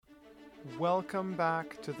Welcome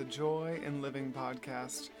back to the Joy in Living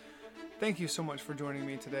podcast. Thank you so much for joining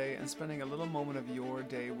me today and spending a little moment of your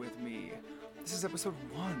day with me. This is episode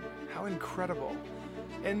 1. How incredible.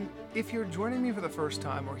 And if you're joining me for the first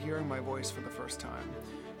time or hearing my voice for the first time,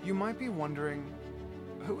 you might be wondering,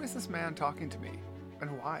 who is this man talking to me and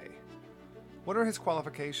why? What are his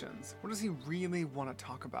qualifications? What does he really want to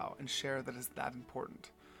talk about and share that is that important?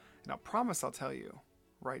 And I promise I'll tell you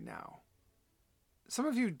right now. Some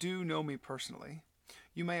of you do know me personally.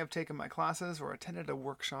 You may have taken my classes or attended a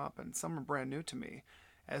workshop, and some are brand new to me,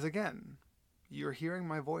 as again, you're hearing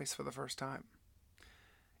my voice for the first time.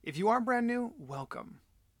 If you are brand new, welcome.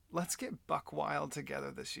 Let's get buck wild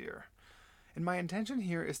together this year. And my intention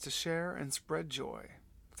here is to share and spread joy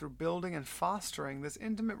through building and fostering this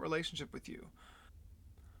intimate relationship with you.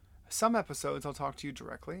 Some episodes I'll talk to you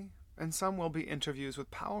directly, and some will be interviews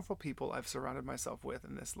with powerful people I've surrounded myself with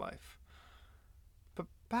in this life. But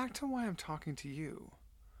back to why I'm talking to you.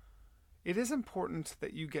 It is important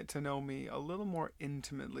that you get to know me a little more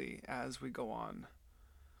intimately as we go on.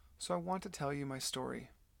 So I want to tell you my story.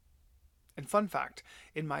 And fun fact,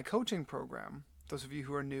 in my coaching program, those of you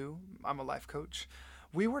who are new, I'm a life coach,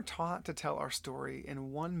 we were taught to tell our story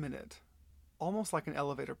in 1 minute, almost like an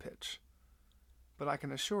elevator pitch. But I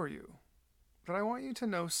can assure you that I want you to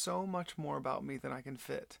know so much more about me than I can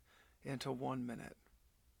fit into 1 minute.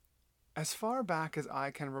 As far back as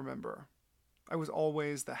I can remember, I was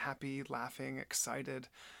always the happy, laughing, excited,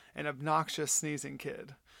 and obnoxious sneezing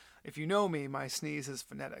kid. If you know me, my sneeze is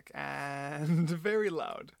phonetic and very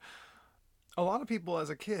loud. A lot of people as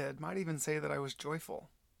a kid might even say that I was joyful.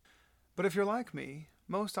 But if you're like me,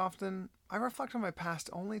 most often I reflect on my past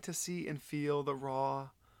only to see and feel the raw,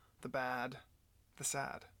 the bad, the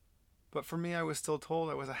sad. But for me, I was still told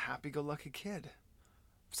I was a happy-go-lucky kid.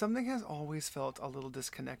 Something has always felt a little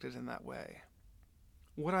disconnected in that way.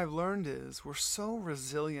 What I've learned is we're so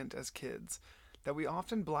resilient as kids that we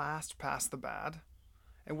often blast past the bad,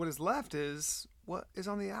 and what is left is what is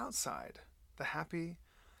on the outside, the happy,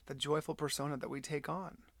 the joyful persona that we take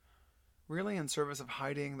on, really in service of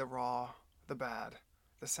hiding the raw, the bad,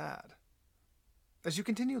 the sad. As you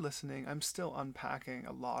continue listening, I'm still unpacking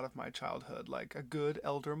a lot of my childhood like a good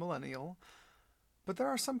elder millennial, but there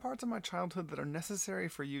are some parts of my childhood that are necessary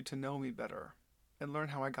for you to know me better and learn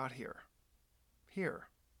how I got here. Here,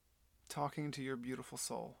 talking to your beautiful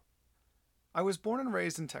soul. I was born and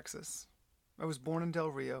raised in Texas. I was born in Del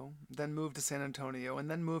Rio, then moved to San Antonio, and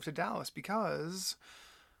then moved to Dallas because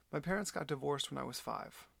my parents got divorced when I was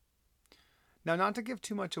 5. Now, not to give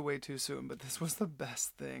too much away too soon, but this was the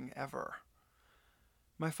best thing ever.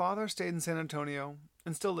 My father stayed in San Antonio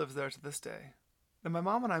and still lives there to this day, and my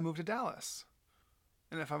mom and I moved to Dallas.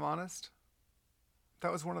 And if I'm honest,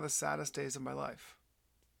 that was one of the saddest days of my life.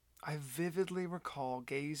 I vividly recall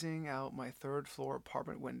gazing out my 3rd-floor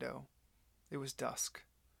apartment window. It was dusk.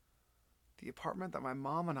 The apartment that my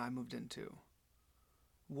mom and I moved into.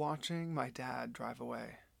 Watching my dad drive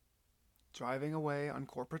away. Driving away on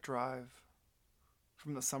Corporate Drive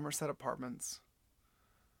from the Somerset Apartments.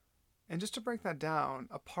 And just to break that down,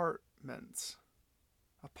 apartments.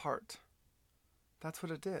 Apart. That's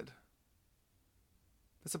what it did.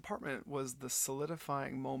 This apartment was the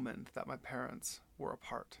solidifying moment that my parents were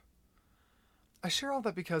apart. I share all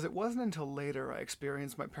that because it wasn't until later I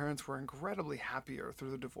experienced my parents were incredibly happier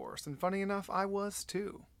through the divorce, and funny enough, I was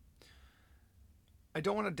too. I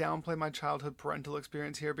don't want to downplay my childhood parental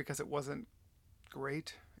experience here because it wasn't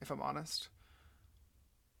great, if I'm honest.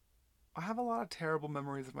 I have a lot of terrible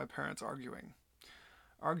memories of my parents arguing.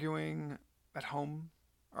 Arguing at home,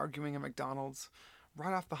 arguing at McDonald's,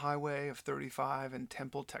 right off the highway of 35 in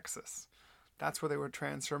Temple, Texas. That's where they would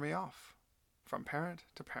transfer me off, from parent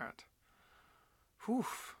to parent. Whew,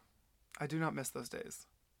 I do not miss those days.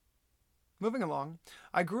 Moving along,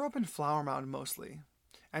 I grew up in Flower Mound mostly,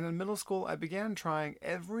 and in middle school I began trying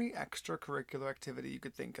every extracurricular activity you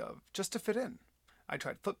could think of, just to fit in. I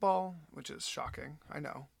tried football, which is shocking, I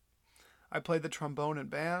know. I played the trombone in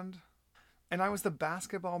band, and I was the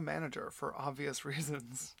basketball manager for obvious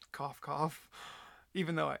reasons. Cough, cough.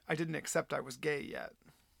 Even though I didn't accept I was gay yet.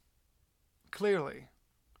 Clearly,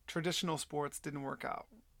 traditional sports didn't work out.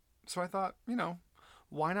 So I thought,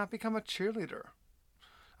 why not become a cheerleader?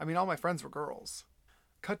 I mean, all my friends were girls.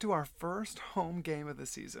 Cut to our first home game of the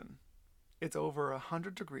season. It's over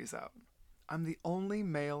 100 degrees out. I'm the only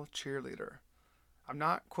male cheerleader. I'm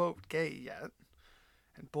not, quote, gay yet.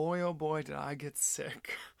 And boy, oh boy, did I get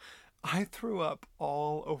sick. I threw up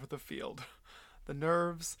all over the field. The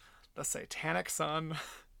nerves, the satanic sun,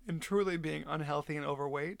 and truly being unhealthy and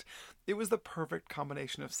overweight, it was the perfect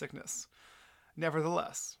combination of sickness.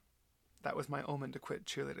 Nevertheless, that was my omen to quit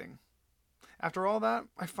cheerleading. After all that,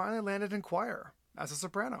 I finally landed in choir as a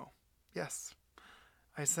soprano. Yes,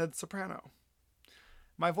 I said soprano.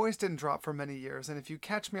 My voice didn't drop for many years, and if you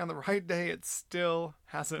catch me on the right day, it still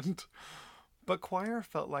hasn't. But choir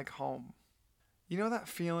felt like home. You know that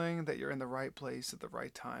feeling that you're in the right place at the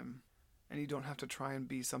right time, and you don't have to try and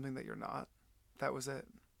be something that you're not? That was it.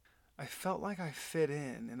 I felt like I fit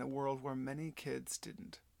in a world where many kids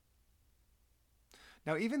didn't.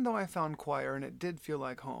 Now, even though I found choir and it did feel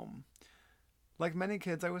like home, like many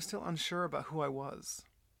kids, I was still unsure about who I was.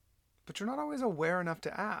 But you're not always aware enough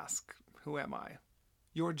to ask, who am I?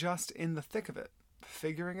 You're just in the thick of it,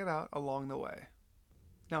 figuring it out along the way.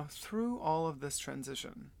 Now, through all of this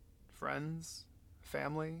transition, friends,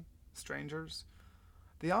 family, strangers,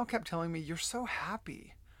 they all kept telling me, you're so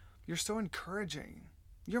happy. You're so encouraging.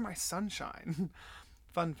 You're my sunshine.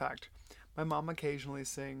 Fun fact, my mom occasionally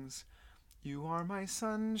sings, "You are my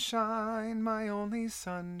sunshine, my only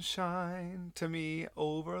sunshine," to me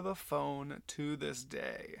over the phone to this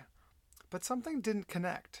day. But something didn't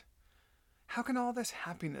connect. How can all this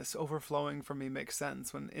happiness overflowing from me make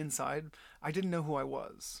sense when inside I didn't know who I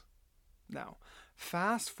was? Now,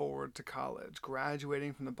 fast forward to college,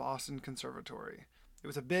 graduating from the Boston Conservatory. It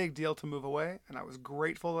was a big deal to move away, and I was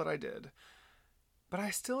grateful that I did. But I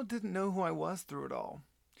still didn't know who I was through it all.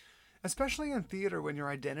 Especially in theater when your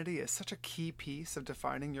identity is such a key piece of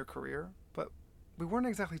defining your career, but we weren't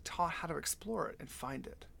exactly taught how to explore it and find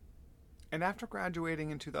it. And after graduating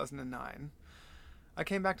in 2009, I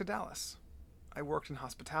came back to Dallas. I worked in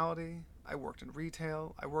hospitality, I worked in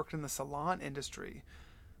retail, I worked in the salon industry,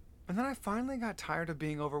 and then I finally got tired of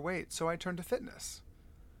being overweight, so I turned to fitness.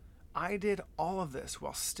 I did all of this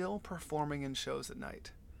while still performing in shows at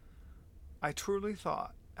night. I truly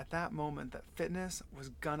thought at that moment that fitness was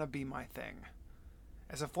gonna be my thing.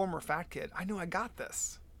 As a former fat kid, I knew I got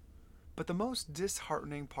this. But the most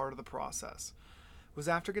disheartening part of the process was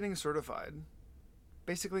after getting certified,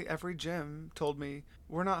 basically every gym told me,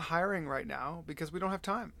 we're not hiring right now because we don't have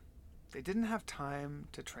time. They didn't have time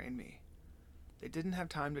to train me. They didn't have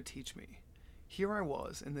time to teach me. Here I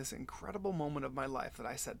was in this incredible moment of my life that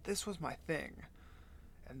I said this was my thing,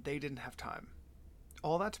 and they didn't have time.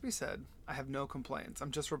 All that to be said, I have no complaints.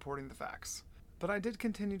 I'm just reporting the facts. But I did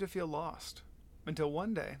continue to feel lost. Until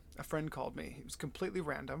one day, a friend called me. It was completely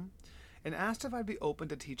random, and asked if I'd be open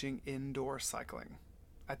to teaching indoor cycling.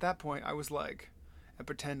 At that point, I was like, and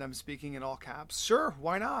pretend I'm speaking in all caps, sure,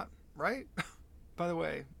 why not, right? By the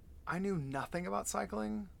way, I knew nothing about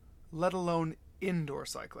cycling, let alone indoor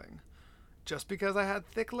cycling. Just because I had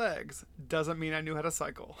thick legs doesn't mean I knew how to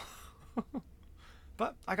cycle.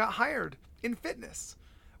 But I got hired in fitness,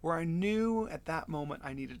 where I knew at that moment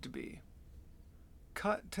I needed to be.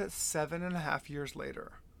 Cut to 7.5 years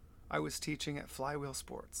later, I was teaching at Flywheel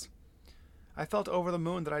Sports. I felt over the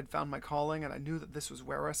moon that I'd found my calling, and I knew that this was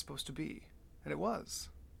where I was supposed to be. And it was.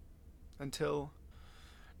 Until...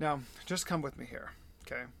 Now, just come with me here,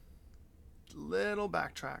 okay? Little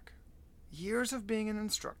backtrack. Years of being an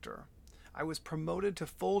instructor, I was promoted to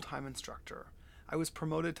full-time instructor. I was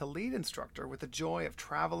promoted to lead instructor with the joy of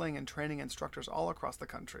traveling and training instructors all across the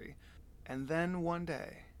country. And then one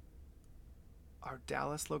day, our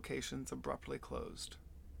Dallas locations abruptly closed.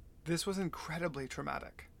 This was incredibly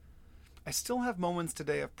traumatic. I still have moments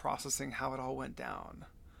today of processing how it all went down.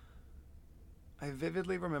 I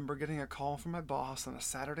vividly remember getting a call from my boss on a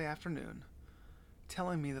Saturday afternoon,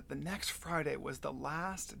 telling me that the next Friday was the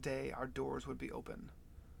last day our doors would be open.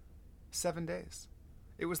 7 days.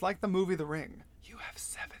 It was like the movie The Ring. You have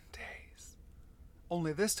 7 days.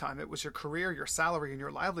 Only this time it was your career, your salary, and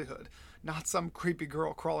your livelihood, not some creepy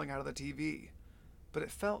girl crawling out of the TV. But it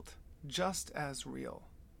felt just as real.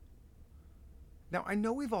 Now, I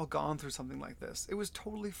know we've all gone through something like this. It was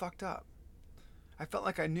totally fucked up. I felt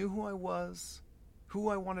like I knew who I was, who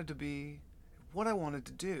I wanted to be, what I wanted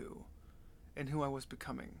to do, and who I was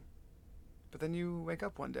becoming. But then you wake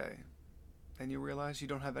up one day, and you realize you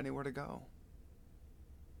don't have anywhere to go.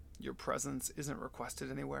 Your presence isn't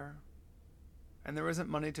requested anywhere, and there isn't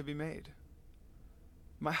money to be made.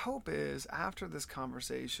 My hope is, after this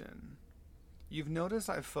conversation, you've noticed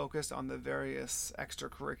I've focused on the various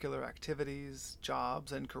extracurricular activities,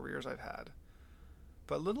 jobs, and careers I've had,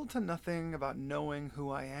 but little to nothing about knowing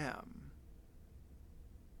who I am.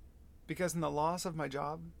 Because in the loss of my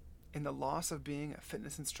job, in the loss of being a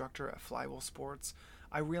fitness instructor at Flywheel Sports,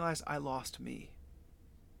 I realized I lost me.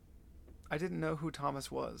 I didn't know who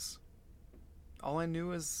Thomas was. All I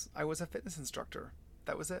knew is I was a fitness instructor.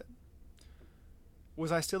 That was it.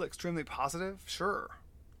 Was I still extremely positive? Sure.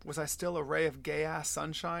 Was I still a ray of gay-ass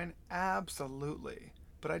sunshine? Absolutely.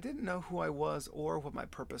 But I didn't know who I was or what my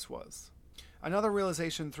purpose was. Another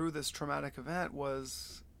realization through this traumatic event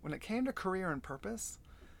was when it came to career and purpose,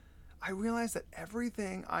 I realized that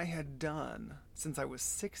everything I had done since I was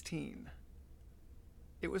 16,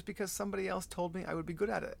 it was because somebody else told me I would be good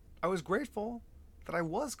at it. I was grateful that I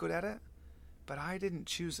was good at it, but I didn't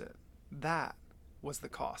choose it. That was the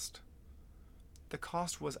cost. The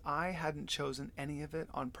cost was I hadn't chosen any of it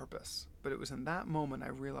on purpose. But it was in that moment I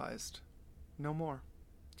realized, no more.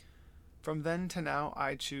 From then to now,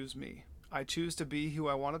 I choose me. I choose to be who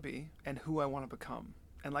I want to be and who I want to become.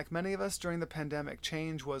 And like many of us during the pandemic,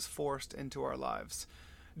 change was forced into our lives.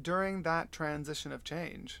 During that transition of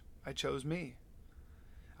change, I chose me.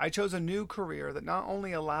 I chose a new career that not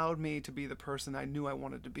only allowed me to be the person I knew I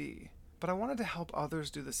wanted to be, but I wanted to help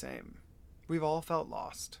others do the same. We've all felt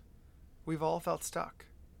lost. We've all felt stuck.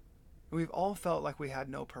 And we've all felt like we had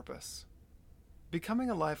no purpose. Becoming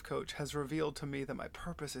a life coach has revealed to me that my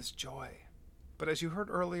purpose is joy. But as you heard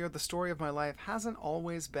earlier, the story of my life hasn't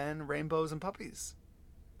always been rainbows and puppies,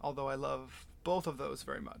 although I love both of those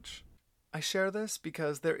very much. I share this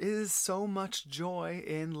because there is so much joy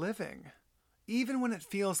in living, even when it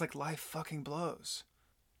feels like life fucking blows.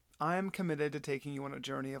 I am committed to taking you on a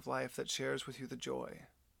journey of life that shares with you the joy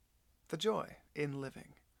in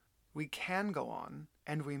living. We can go on,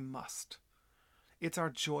 and we must. It's our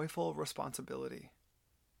joyful responsibility.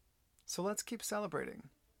 So let's keep celebrating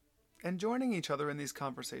and joining each other in these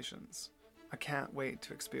conversations. I can't wait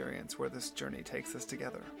to experience where this journey takes us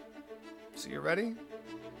together. So you ready?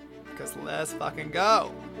 Because let's fucking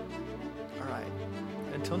go! Alright,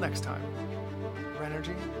 until next time,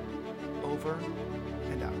 Renergy, over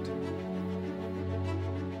and out.